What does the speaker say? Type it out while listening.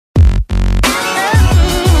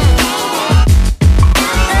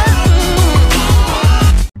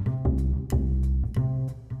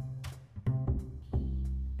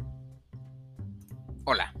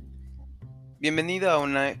Bienvenido a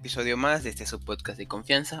un episodio más de este su podcast de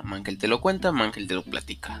confianza, Mangel te lo cuenta, Mangel te lo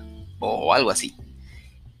platica, o algo así.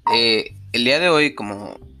 El día de hoy,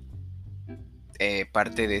 como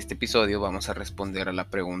parte de este episodio, vamos a responder a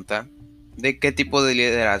la pregunta de qué tipo de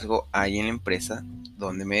liderazgo hay en la empresa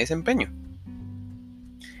donde me desempeño.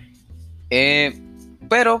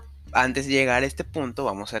 Pero antes de llegar a este punto,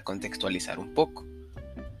 vamos a contextualizar un poco.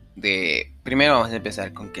 Primero vamos a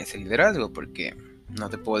empezar con qué es el liderazgo, porque no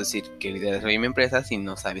te puedo decir qué liderazgo hay en mi empresa si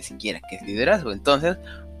no sabes siquiera qué es liderazgo. Entonces,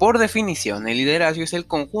 por definición, el liderazgo es el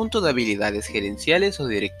conjunto de habilidades gerenciales o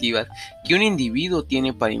directivas que un individuo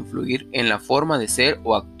tiene para influir en la forma de ser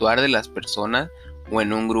o actuar de las personas o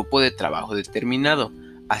en un grupo de trabajo determinado,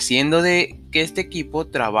 haciendo de que este equipo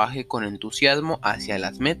trabaje con entusiasmo hacia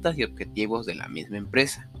las metas y objetivos de la misma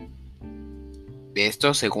empresa.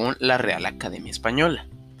 Esto según la Real Academia Española.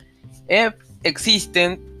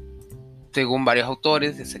 Existen, según varios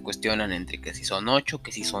autores, se cuestionan entre que si son 8,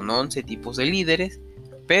 que si son 11 tipos de líderes,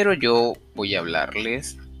 pero yo voy a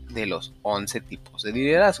hablarles de los 11 tipos de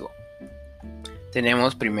liderazgo.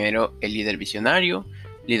 Tenemos primero el líder visionario,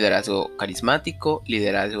 liderazgo carismático,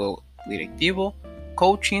 liderazgo directivo,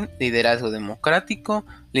 coaching, liderazgo democrático,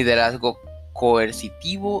 liderazgo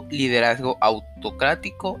coercitivo, liderazgo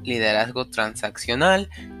autocrático, liderazgo transaccional,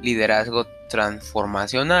 liderazgo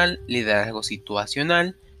transformacional, liderazgo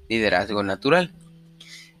situacional, liderazgo natural.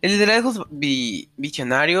 El liderazgo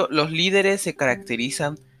visionario, los líderes se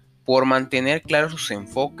caracterizan por mantener claros sus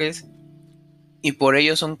enfoques y por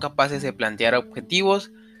ello son capaces de plantear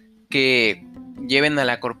objetivos que lleven a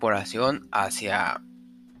la corporación hacia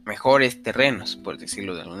mejores terrenos, por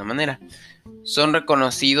decirlo de alguna manera. Son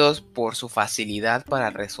reconocidos por su facilidad para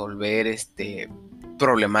resolver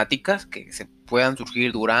problemáticas que se puedan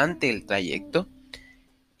surgir durante el trayecto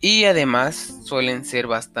y además suelen ser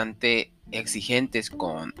bastante exigentes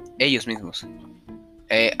con ellos mismos.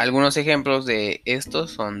 Algunos ejemplos de estos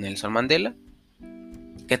son Nelson Mandela,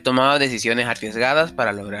 que tomaba decisiones arriesgadas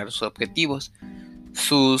para lograr sus objetivos.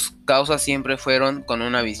 Sus causas siempre fueron con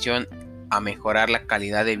una visión a mejorar la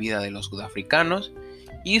calidad de vida de los sudafricanos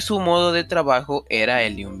y su modo de trabajo era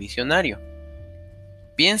el de un visionario.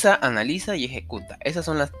 Piensa, analiza y ejecuta. Esas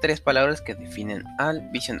son las 3 palabras que definen al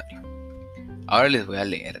visionario. Ahora les voy a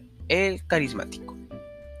leer el carismático.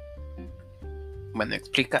 Bueno,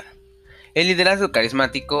 explicar. El liderazgo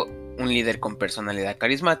carismático, un líder con personalidad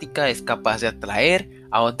carismática, es capaz de atraer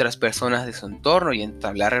a otras personas de su entorno y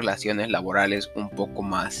entablar relaciones laborales un poco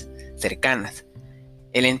más cercanas.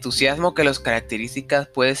 El entusiasmo que los características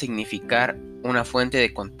puede significar una fuente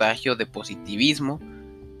de contagio de positivismo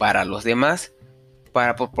para los demás,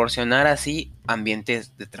 para proporcionar así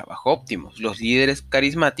ambientes de trabajo óptimos. Los líderes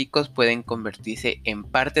carismáticos pueden convertirse en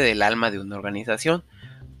parte del alma de una organización,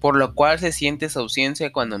 por lo cual se siente su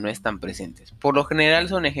ausencia cuando no están presentes. Por lo general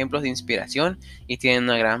son ejemplos de inspiración y tienen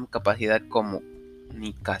una gran capacidad de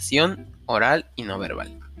comunicación oral y no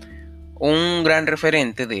verbal. Un gran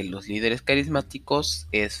referente de los líderes carismáticos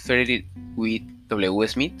es Frederick W.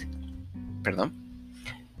 Smith,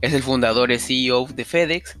 es el fundador y CEO de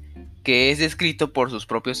FedEx, que es descrito por sus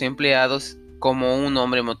propios empleados como un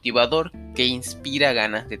hombre motivador que inspira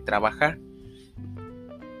ganas de trabajar.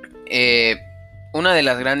 Una de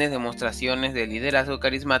las grandes demostraciones del liderazgo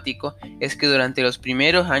carismático es que durante los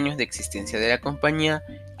primeros años de existencia de la compañía,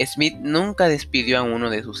 Smith nunca despidió a uno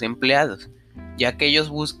de sus empleados, ya que ellos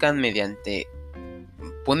buscan mediante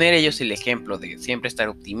poner ellos el ejemplo de siempre estar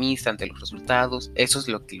optimista ante los resultados. Eso es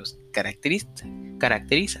lo que los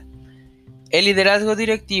caracteriza. El liderazgo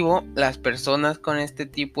directivo, las personas con este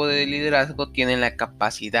tipo de liderazgo tienen la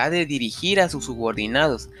capacidad de dirigir a sus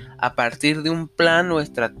subordinados a partir de un plan o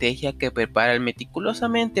estrategia que preparan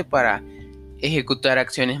meticulosamente para ejecutar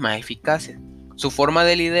acciones más eficaces. Su forma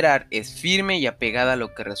de liderar es firme y apegada a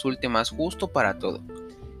lo que resulte más justo para todos.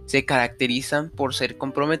 Se caracterizan por ser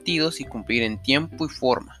comprometidos y cumplir en tiempo y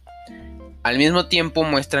forma. Al mismo tiempo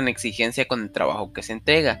muestran exigencia con el trabajo que se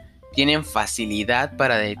entrega. Tienen facilidad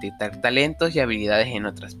para detectar talentos y habilidades en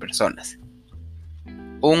otras personas.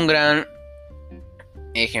 Un gran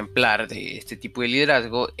ejemplar de este tipo de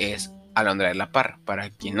liderazgo es Alondra de la Parra. Para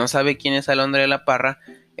quien no sabe quién es Alondra de la Parra,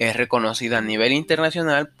 es reconocida a nivel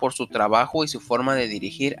internacional por su trabajo y su forma de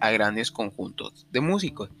dirigir a grandes conjuntos de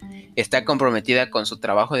músicos. Está comprometida con su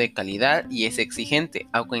trabajo de calidad y es exigente,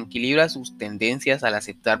 aunque equilibra sus tendencias al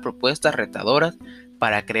aceptar propuestas retadoras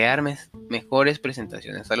para crear mejores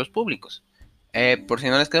presentaciones a los públicos. Por si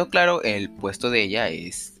no les quedó claro, el puesto de ella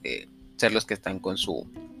es ser los que están con su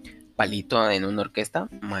palito en una orquesta,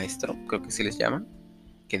 maestro, creo que sí les llaman,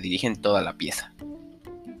 que dirigen toda la pieza.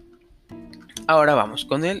 Ahora vamos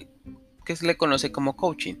con él, que se le conoce como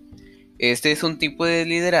coaching. Este es un tipo de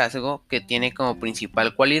liderazgo que tiene como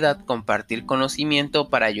principal cualidad compartir conocimiento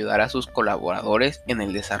para ayudar a sus colaboradores en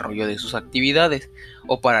el desarrollo de sus actividades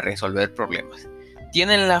o para resolver problemas.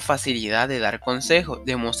 Tienen la facilidad de dar consejos,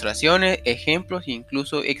 demostraciones, ejemplos e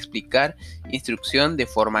incluso explicar instrucción de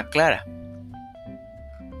forma clara.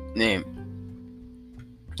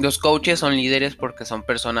 Los coaches son líderes porque son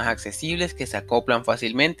personas accesibles que se acoplan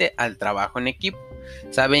fácilmente al trabajo en equipo.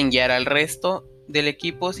 Saben guiar al resto del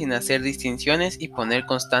equipo sin hacer distinciones y poner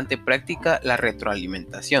constante práctica la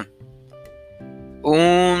retroalimentación.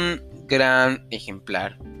 Un gran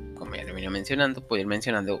ejemplar, como ya lo venía mencionando, puedo ir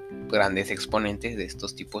mencionando grandes exponentes de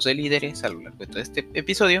estos tipos de líderes a lo largo de todo este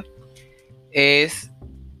episodio, es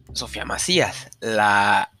Sofía Macías,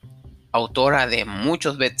 la autora de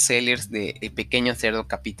muchos bestsellers de El pequeño cerdo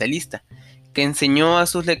capitalista, que enseñó a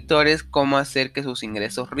sus lectores cómo hacer que sus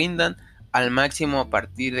ingresos rindan al máximo a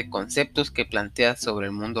partir de conceptos que plantea sobre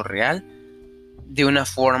el mundo real de una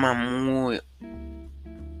forma muy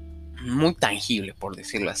tangible, por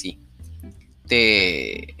decirlo así.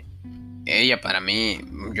 Ella, para mí,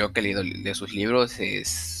 yo que he leído de sus libros,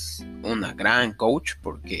 es una gran coach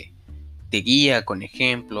porque te guía con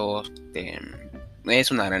ejemplos, es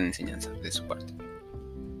una gran enseñanza de su parte.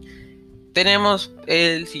 Tenemos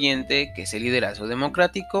el siguiente, que es el liderazgo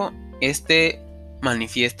democrático. Este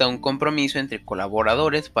manifiesta un compromiso entre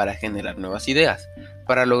colaboradores para generar nuevas ideas.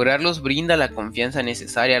 Para lograrlos brinda la confianza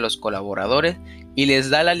necesaria a los colaboradores y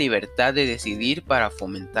les da la libertad de decidir para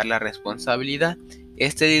fomentar la responsabilidad.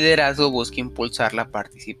 Este liderazgo busca impulsar la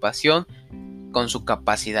participación con su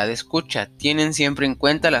capacidad de escucha. Tienen siempre en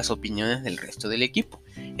cuenta las opiniones del resto del equipo.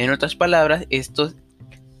 En otras palabras, estos,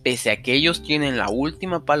 pese a que ellos tienen la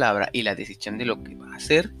última palabra y la decisión de lo que va a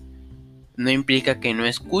hacer, no implica que no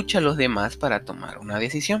escuche a los demás para tomar una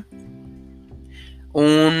decisión.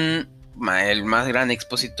 El más gran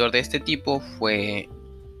expositor de este tipo fue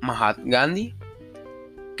Mahatma Gandhi,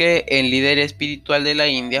 que el líder espiritual de la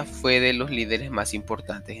India fue de los líderes más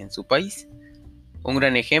importantes en su país. Un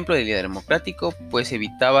gran ejemplo de líder democrático, pues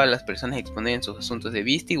evitaba a las personas exponer en sus asuntos de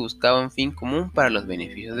vista y buscaba un fin común para los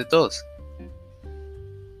beneficios de todos.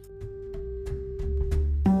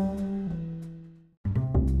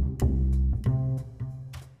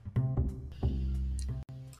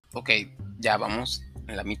 Ok, ya vamos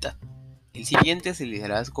en la mitad. El siguiente es el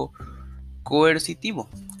liderazgo coercitivo,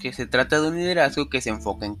 que se trata de un liderazgo que se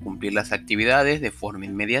enfoca en cumplir las actividades de forma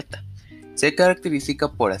inmediata. Se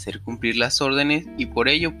caracteriza por hacer cumplir las órdenes y por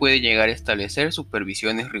ello puede llegar a establecer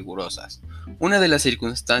supervisiones rigurosas. Una de las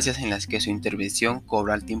circunstancias en las que su intervención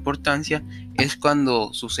cobra alta importancia es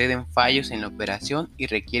cuando suceden fallos en la operación y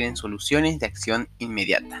requieren soluciones de acción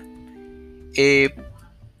inmediata.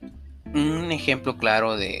 Un ejemplo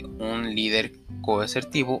claro de un líder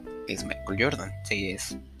coercitivo es Michael Jordan. Sí,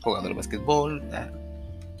 es jugador de básquetbol,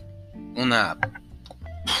 una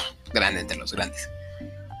grande entre los grandes.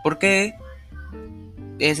 ¿Por qué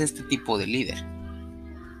es este tipo de líder?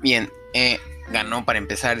 Bien, ganó para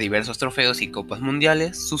empezar diversos trofeos y copas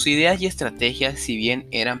mundiales. Sus ideas y estrategias, si bien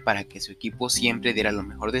eran para que su equipo siempre diera lo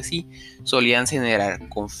mejor de sí, solían generar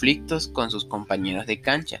conflictos con sus compañeros de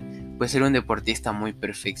cancha, pues era un deportista muy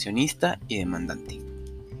perfeccionista y demandante.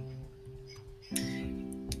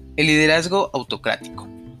 El liderazgo autocrático.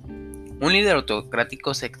 Un líder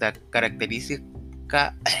autocrático se caracteriza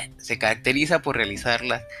por realizar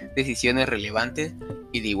las decisiones relevantes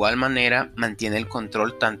y de igual manera mantiene el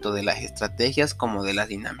control tanto de las estrategias como de las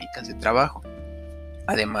dinámicas de trabajo.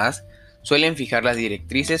 Además, suelen fijar las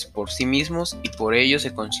directrices por sí mismos y por ello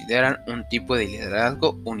se consideran un tipo de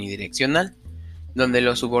liderazgo unidireccional, donde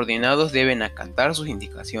los subordinados deben acatar sus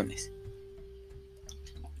indicaciones.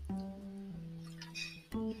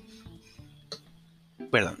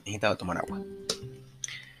 Perdón, necesitaba tomar agua.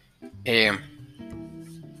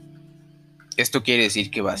 Esto quiere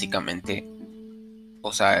decir que básicamente,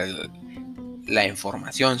 la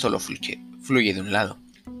información solo fluye de un lado,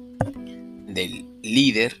 del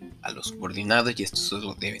líder a los subordinados, y estos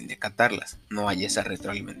solo deben de acatarlas. No hay esa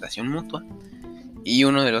retroalimentación mutua. Y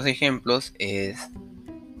uno de los ejemplos es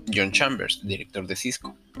John Chambers, director de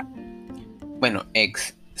Cisco. Bueno,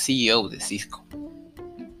 ex CEO de Cisco,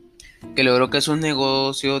 que logró que su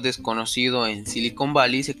negocio desconocido en Silicon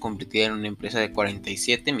Valley se convirtiera en una empresa de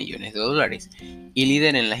 $47 millones y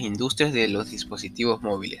líder en las industrias de los dispositivos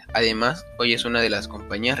móviles. Además, hoy es una de las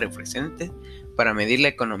compañías referentes para medir la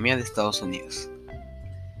economía de Estados Unidos.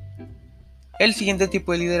 El siguiente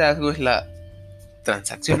tipo de liderazgo es la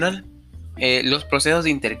transaccional. Los procesos de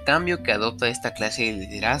intercambio que adopta esta clase de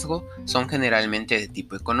liderazgo son generalmente de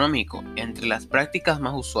tipo económico. Entre las prácticas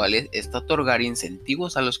más usuales está otorgar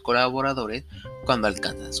incentivos a los colaboradores cuando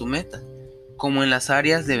alcanzan su meta. como en las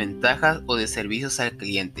áreas de ventajas o de servicios al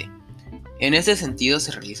cliente. En este sentido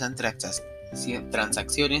se realizan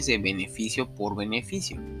transacciones de beneficio por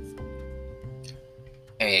beneficio.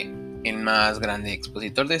 El más grande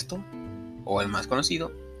expositor de esto, o el más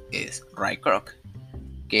conocido, es Ray Kroc,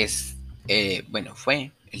 que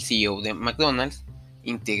fue el CEO de McDonald's.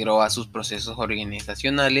 Integró a sus procesos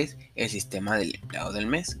organizacionales el sistema del empleado del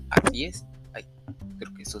mes. Así es. Ay,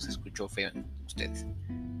 creo que eso se escuchó feo en ustedes.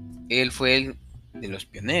 Él fue el de los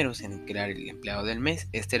pioneros en crear el empleado del mes.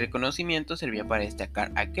 Este reconocimiento servía para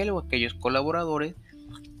destacar a aquel o aquellos colaboradores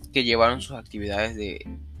que llevaron sus actividades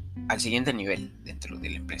al siguiente nivel dentro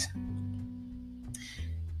de la empresa.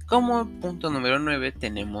 Como punto número 9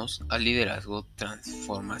 tenemos al liderazgo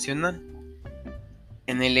transformacional.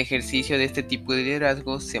 En el ejercicio de este tipo de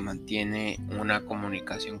liderazgo se mantiene una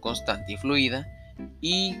comunicación constante y fluida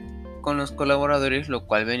y con los colaboradores, lo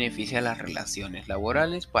cual beneficia las relaciones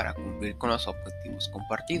laborales para cumplir con los objetivos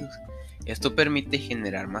compartidos. Esto permite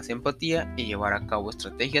generar más empatía y llevar a cabo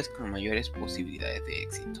estrategias con mayores posibilidades de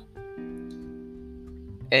éxito.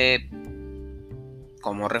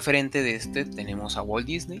 Como referente de este tenemos a Walt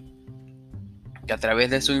Disney, que a través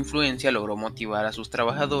de su influencia logró motivar a sus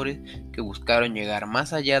trabajadores que buscaron llegar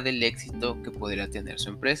más allá del éxito que podría tener su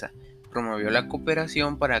empresa. Promovió la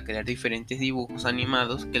cooperación para crear diferentes dibujos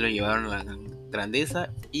animados que lo llevaron a la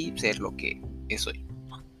grandeza y ser lo que es hoy.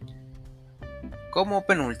 Como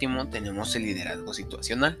penúltimo tenemos el liderazgo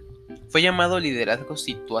situacional. Fue llamado liderazgo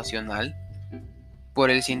situacional por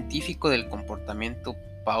el científico del comportamiento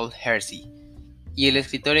Paul Hersey y el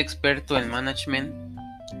escritor experto en management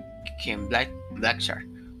Ken Blackshire,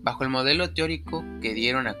 bajo el modelo teórico que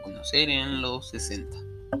dieron a conocer en los 60.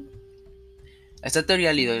 Esta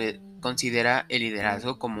teoría considera el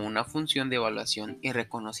liderazgo como una función de evaluación y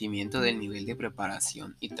reconocimiento del nivel de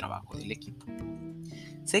preparación y trabajo del equipo.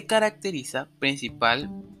 Su característica principal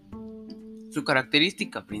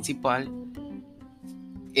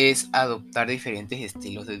es adoptar diferentes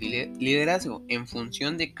estilos de liderazgo en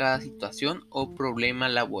función de cada situación o problema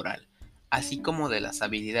laboral, así como de las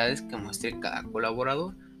habilidades que muestre cada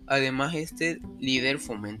colaborador. Además, este líder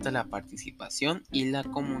fomenta la participación y la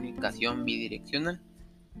comunicación bidireccional.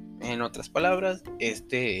 En otras palabras,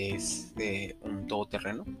 este es un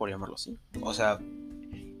todoterreno, por llamarlo así. O sea,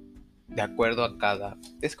 de acuerdo a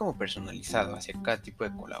es como personalizado hacia cada tipo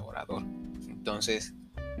de colaborador. Entonces,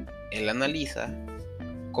 él analiza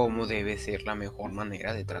cómo debe ser la mejor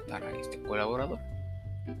manera de tratar a este colaborador.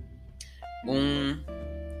 Un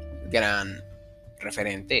gran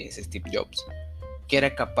referente es Steve Jobs, que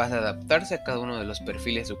era capaz de adaptarse a cada uno de los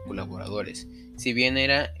perfiles de sus colaboradores. Si bien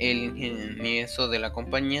era el ingenioso de la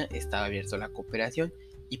compañía, estaba abierto a la cooperación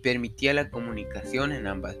y permitía la comunicación en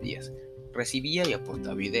ambas vías. Recibía y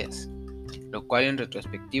aportaba ideas, lo cual en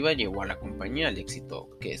retrospectiva llevó a la compañía al éxito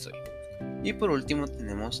que es hoy. Y por último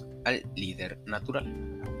tenemos al líder natural.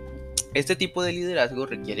 Este tipo de liderazgo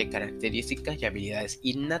requiere características y habilidades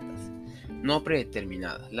innatas, no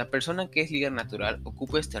predeterminadas. La persona que es líder natural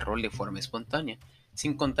ocupa este rol de forma espontánea,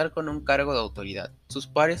 sin contar con un cargo de autoridad. Sus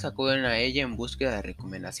pares acuden a ella en búsqueda de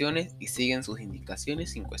recomendaciones y siguen sus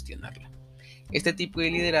indicaciones sin cuestionarla. Este tipo de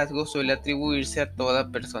liderazgo suele atribuirse a toda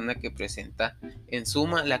persona que presenta, en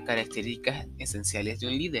suma, las características esenciales de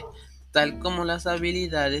un líder, tal como las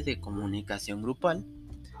habilidades de comunicación grupal,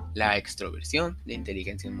 la extroversión, la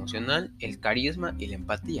inteligencia emocional, el carisma y la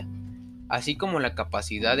empatía, así como la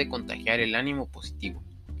capacidad de contagiar el ánimo positivo,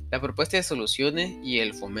 la propuesta de soluciones y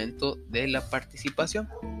el fomento de la participación.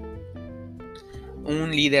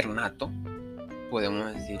 Un líder nato,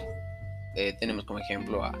 podemos decir, tenemos como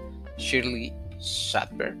ejemplo a Shirley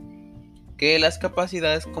Shatber, que las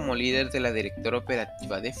capacidades como líder de la directora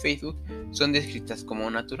operativa de Facebook son descritas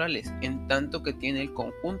como naturales, en tanto que tiene el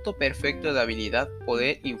conjunto perfecto de habilidad,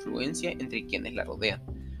 poder e influencia entre quienes la rodean.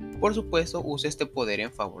 Por supuesto, usa este poder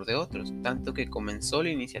en favor de otros, tanto que comenzó la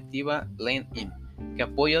iniciativa LinkedIn, que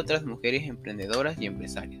apoya a otras mujeres emprendedoras y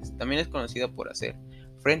empresarias. También es conocida por hacer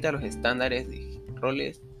frente a los estándares de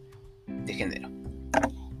roles de género.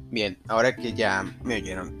 Bien, ahora que ya me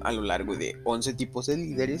oyeron a lo largo de 11 tipos de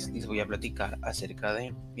líderes, les voy a platicar acerca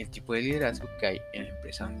del tipo de liderazgo que hay en la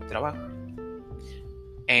empresa donde trabajo.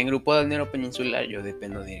 En Grupo Balneario Peninsular yo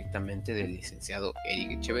dependo directamente del licenciado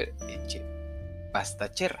Eric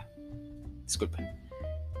Pastacherra, disculpen,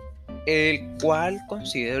 el cual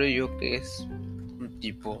considero yo que es un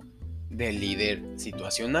tipo de líder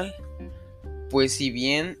situacional. Pues si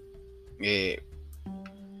bien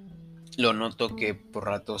lo noto que por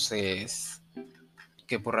ratos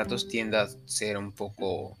tiende a ser un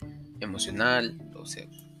poco emocional, o sea,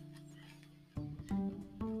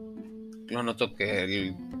 lo noto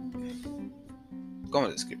que ¿Cómo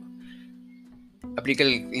lo describo? Aplica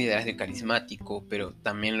el liderazgo carismático, pero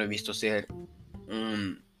también lo he visto ser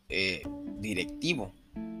un directivo.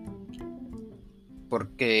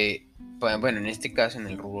 Porque, bueno, en este caso, en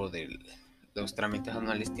el rubro de los trámites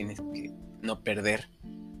anuales, tienes que no perder.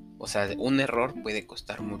 O sea, un error puede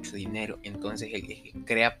costar mucho dinero. Entonces, el que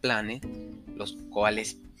crea planes, los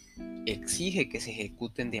cuales exige que se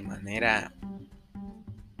ejecuten de manera,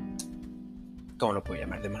 ¿cómo lo puedo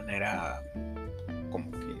llamar? De manera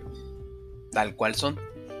como que tal cual son.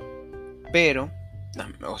 Pero,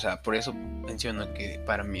 o sea, por eso menciono que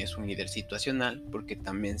para mí es un líder situacional, porque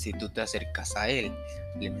también si tú te acercas a él,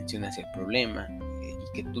 le mencionas el problema y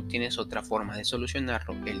que tú tienes otra forma de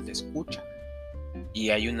solucionarlo, él te escucha. Y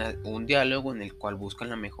hay un diálogo en el cual buscan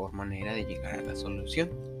la mejor manera de llegar a la solución.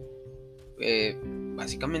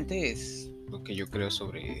 Básicamente es lo que yo creo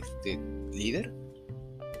sobre este líder.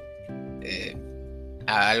 Eh,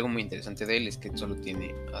 Algo muy interesante de él es que solo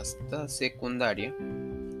tiene hasta secundaria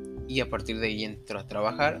y a partir de ahí entró a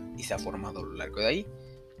trabajar y se ha formado a lo largo de ahí.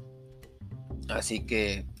 Así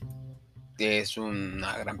que es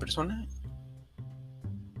una gran persona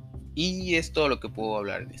y es todo lo que puedo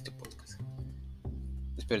hablar en este podcast.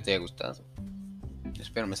 Espero te haya gustado.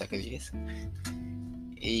 Espero me saque 10.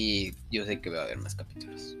 Y yo sé que va a haber más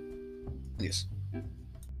capítulos. Adiós.